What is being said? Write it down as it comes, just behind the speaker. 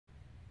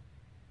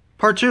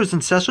Part 2 is in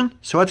session,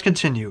 so let's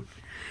continue.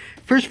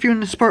 First few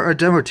in this part are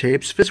demo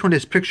tapes. This one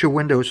is Picture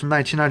Windows from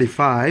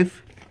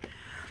 1995.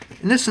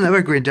 And this is an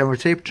evergreen demo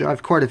tape. I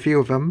have quite a few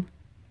of them.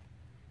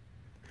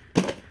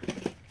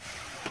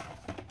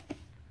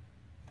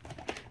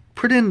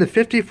 Put in the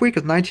 50th week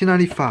of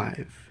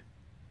 1995.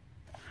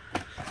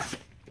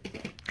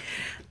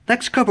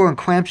 Next couple on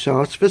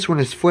clamshells. This one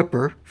is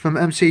Flipper from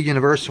MC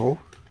Universal.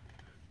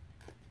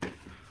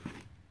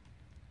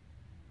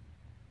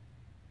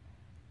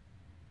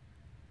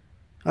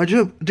 I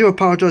do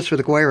apologize for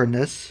the glare in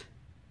this.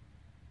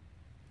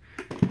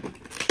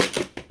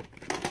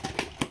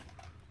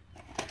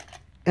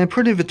 And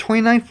put in the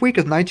 29th week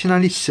of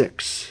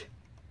 1996.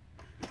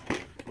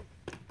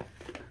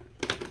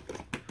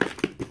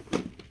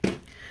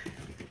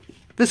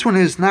 This one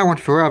is Now and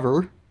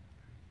Forever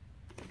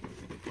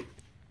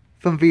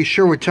from the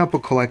Sherwood Temple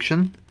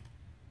collection.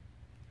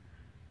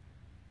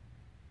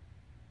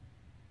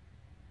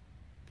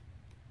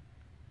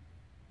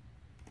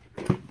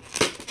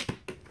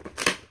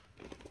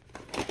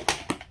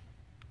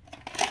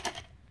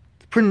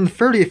 Put in the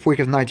 30th week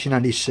of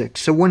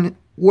 1996, so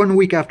one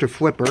week after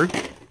Flipper.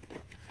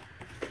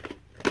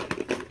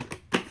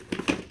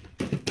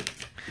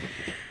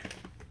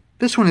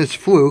 This one is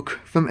Fluke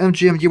from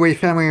MGM UA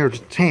Family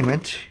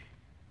Entertainment.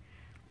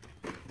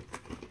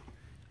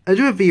 I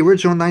do have the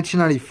original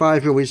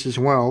 1995 release as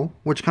well,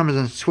 which comes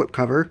in a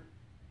slipcover.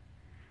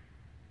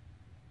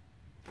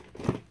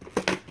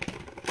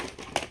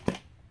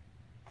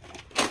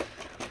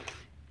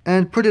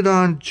 And put it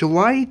on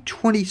July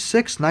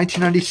 26,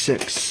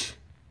 1996.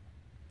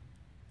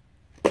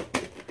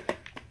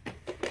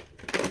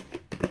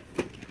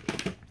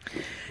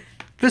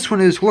 This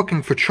one is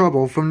Looking for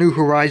Trouble from New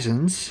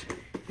Horizons.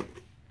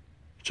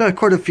 Which I have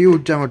quite a few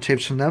demo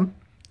tapes from them.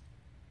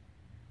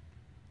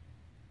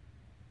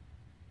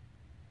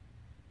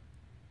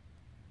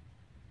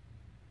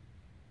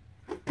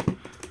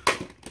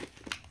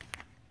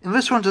 And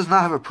this one does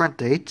not have a print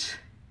date.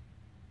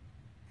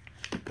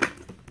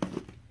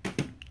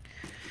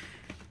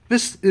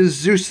 This is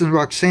Zeus and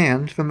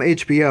Roxanne from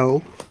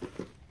HBO.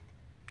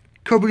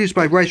 Co-produced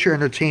by Reicher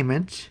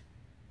Entertainment.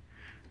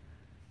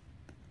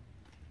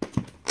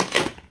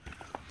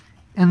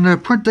 And the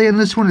print date on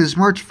this one is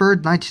March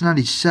 3rd,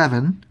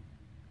 1997.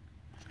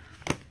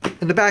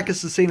 And the back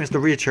is the same as the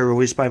retail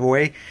release, by the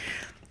way.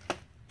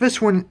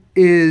 This one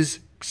is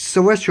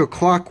Celestial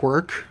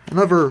Clockwork,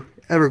 another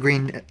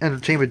evergreen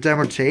entertainment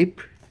demo tape.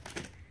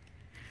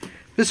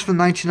 This is from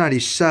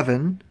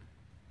 1997.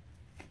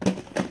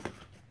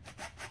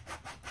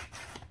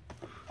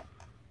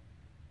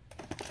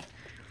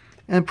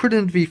 And put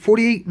in the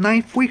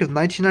 49th week of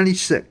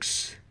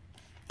 1996.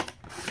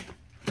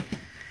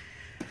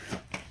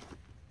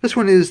 This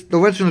one is The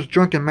Legend of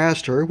Drunken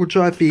Master, which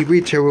will have the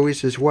retail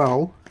release as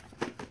well.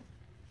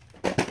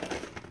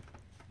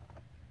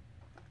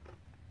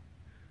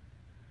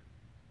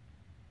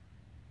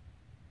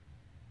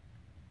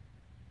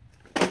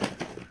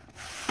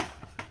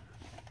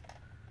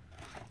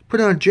 Put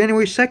on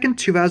January 2nd,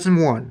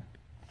 2001.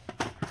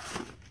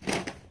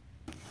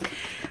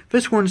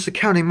 This one is The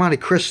Counting Monte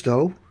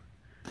Cristo,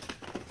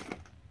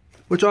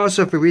 which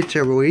also have a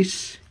retail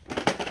release.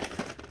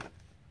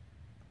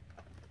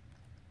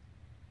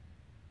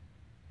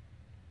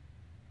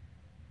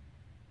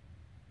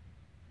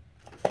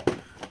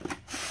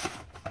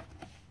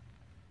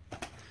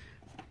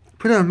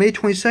 Put on May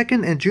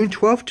 22nd and June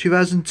 12th,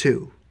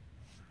 2002.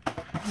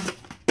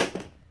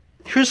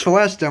 Here's the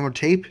last demo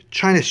tape,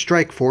 China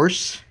Strike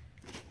Force.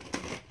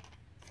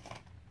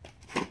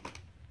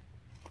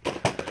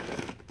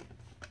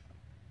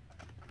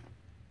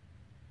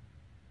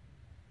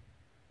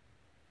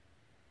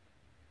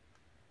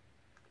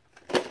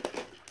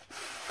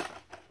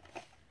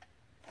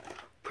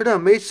 Put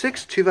on May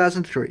 6th,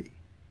 2003.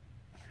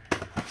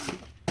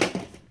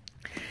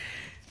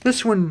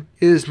 This one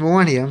is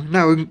Millennium.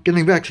 Now we're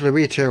getting back to the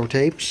retail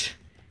tapes.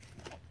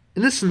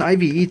 And this is an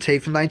IVE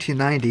tape from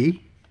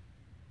 1990.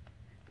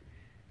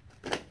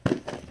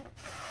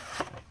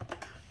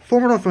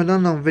 Formed off an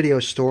unknown video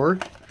store.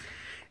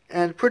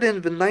 And put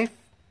in the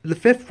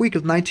 5th week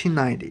of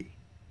 1990.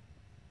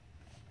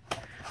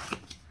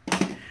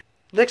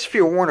 Next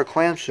few Warner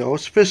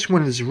clamshells. This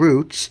one is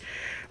Roots,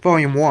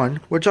 Volume 1,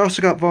 which also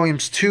got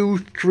Volumes 2,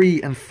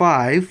 3, and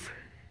 5.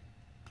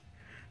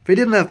 They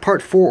didn't have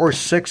part 4 or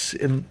 6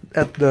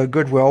 at the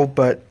Goodwill,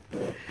 but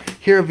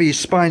here are the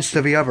spines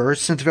to the others,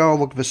 since they all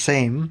look the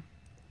same.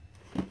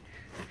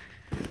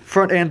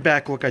 Front and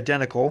back look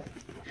identical.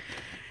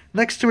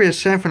 Next to it is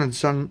Sanford &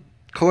 Son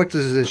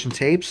Collector's Edition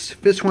tapes.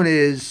 This one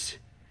is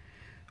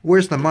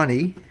Where's the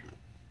Money?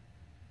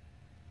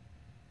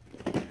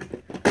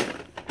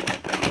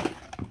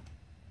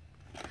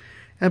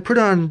 And put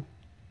on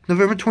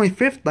November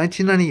 25th,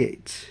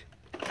 1998.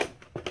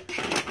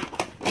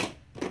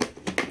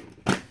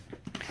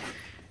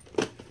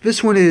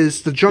 This one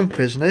is The Junk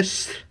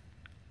Business.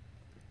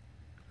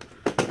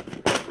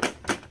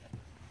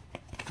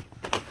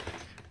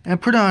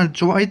 And put on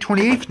July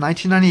 28th,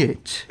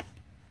 1998.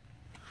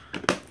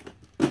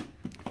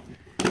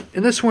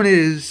 And this one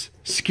is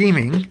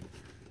Scheming.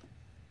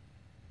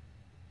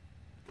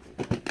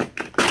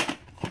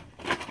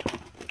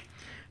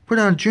 Put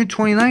on June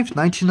 29th,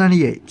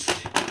 1998.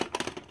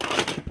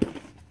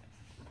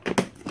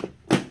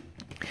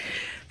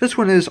 This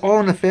one is All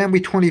in the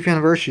Family 20th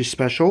Anniversary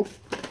Special.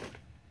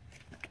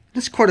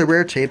 This is quite a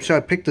rare tape, so I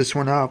picked this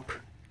one up.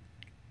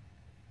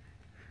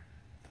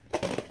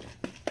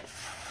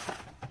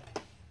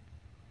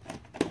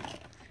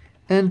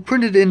 And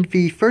printed in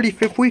the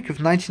 35th week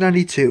of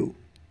 1992.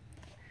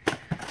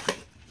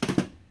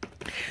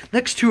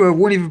 Next to a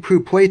Won't Even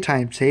Prove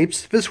Playtime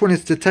tapes, this one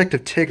is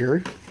Detective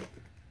Tigger.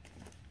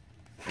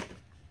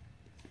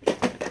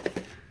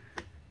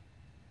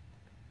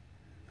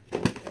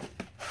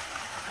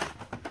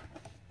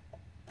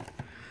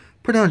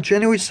 Put on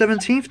January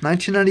 17th,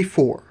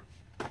 1994.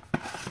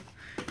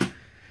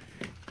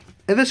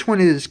 And this one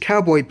is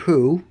Cowboy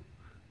Pooh.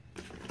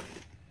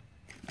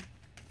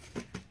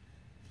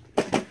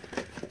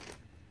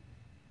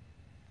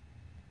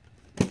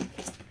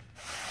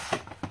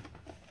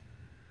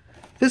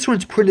 This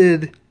one's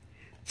printed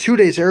 2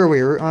 days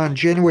earlier on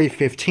January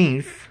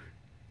 15th,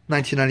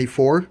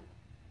 1994.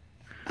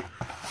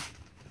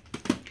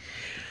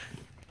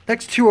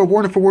 Next to A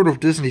Wonderful World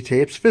of Disney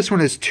tapes, this one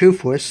is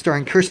Toothless,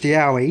 starring Kirstie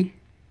Alley.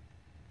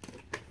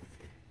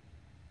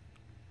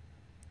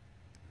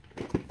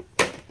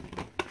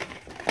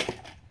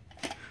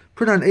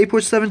 Put on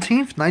April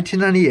 17th,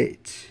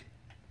 1998.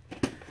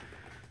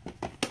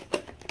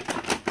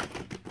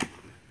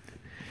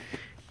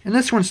 And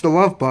this one's The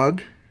Love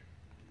Bug.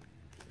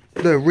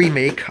 The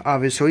remake,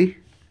 obviously.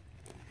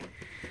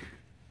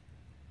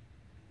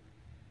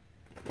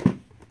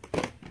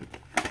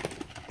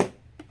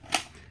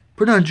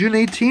 Put on June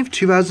 18th,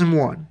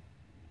 2001.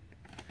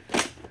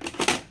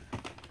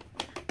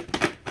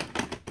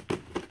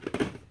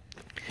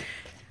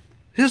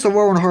 Here's the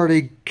Laurel and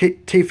Hardy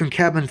tape from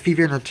Cabin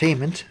Fever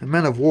Entertainment,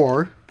 Men of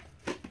War.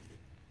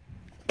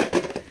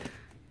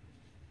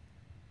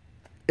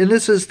 And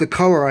this is the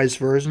colorized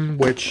version,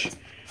 which,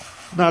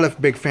 not a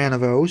big fan of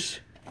those.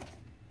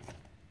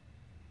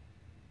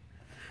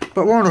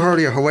 But Laurel and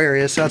Hardy are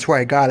hilarious, that's why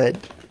I got it.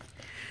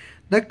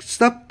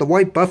 Next up, The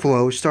White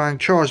Buffalo, starring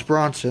Charles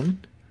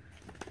Bronson.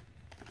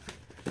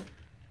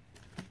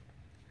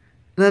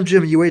 An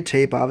MGM-UA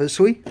tape,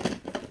 obviously.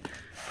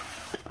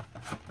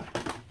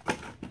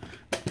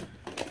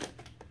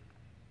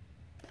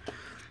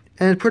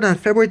 And put on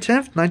February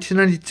 10th,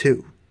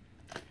 1992.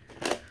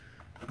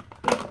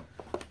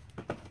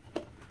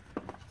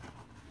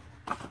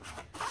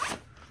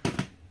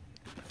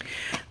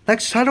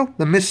 Next title,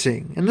 The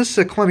Missing. And this is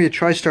a Columbia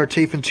TriStar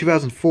tape in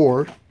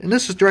 2004. And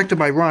this is directed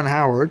by Ron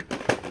Howard.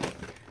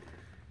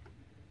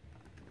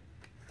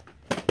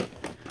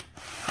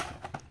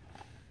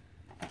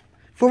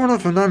 Formed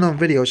off an unknown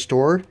video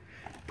store.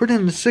 Put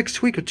in the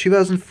 6th week of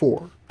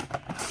 2004.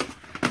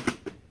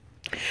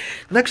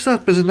 Next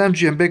up is an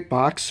MGM Big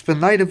Box, The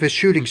Night of the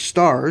Shooting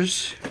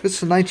Stars. This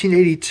is a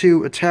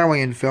 1982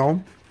 Italian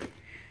film.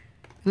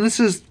 And this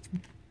is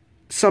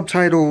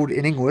subtitled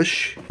in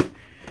English.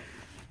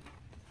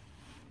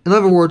 In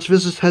other words,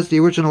 this has the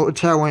original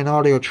Italian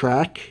audio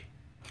track.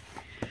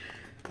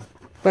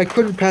 But I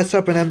couldn't pass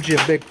up an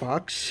MGM Big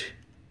Box.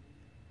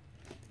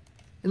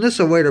 And this is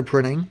a later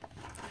printing.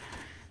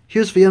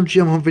 Here's the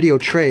MGM home video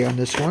tray on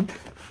this one.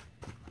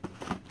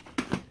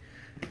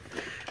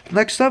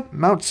 Next up,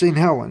 Mount St.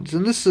 Helens.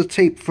 And this is a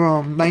tape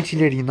from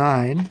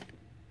 1989.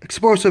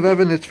 Explosive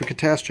Evidence for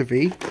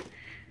Catastrophe.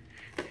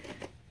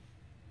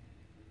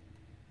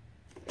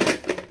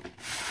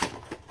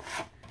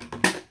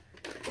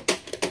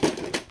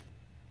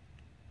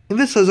 And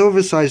this has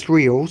oversized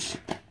reels,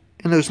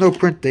 and there's no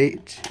print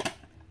date.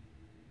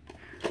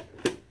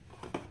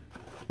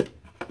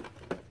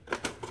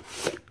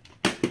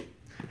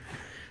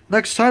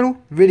 Next title,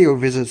 Video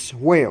Visits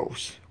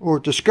Wales, or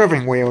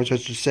Discovering Wales, I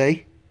should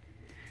say.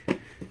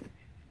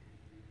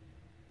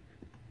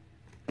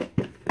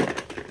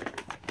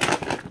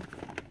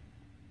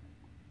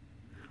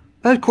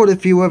 I had quite a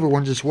few other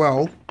ones as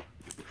well,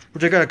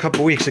 which I got a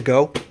couple weeks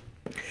ago.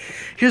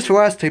 Here's the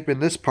last tape in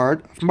this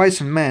part, of Mice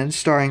and Men,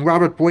 starring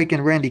Robert Blake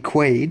and Randy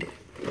Quaid.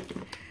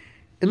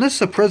 And this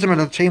is a President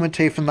Entertainment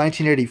tape from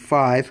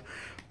 1985,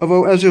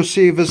 although as you'll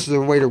see, this is a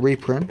later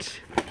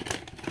reprint.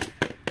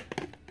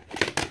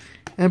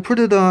 And put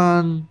it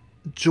on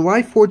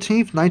July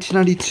 14th,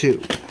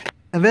 1992.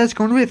 And that's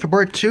going to be it for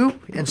part 2,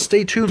 and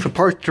stay tuned for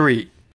part 3.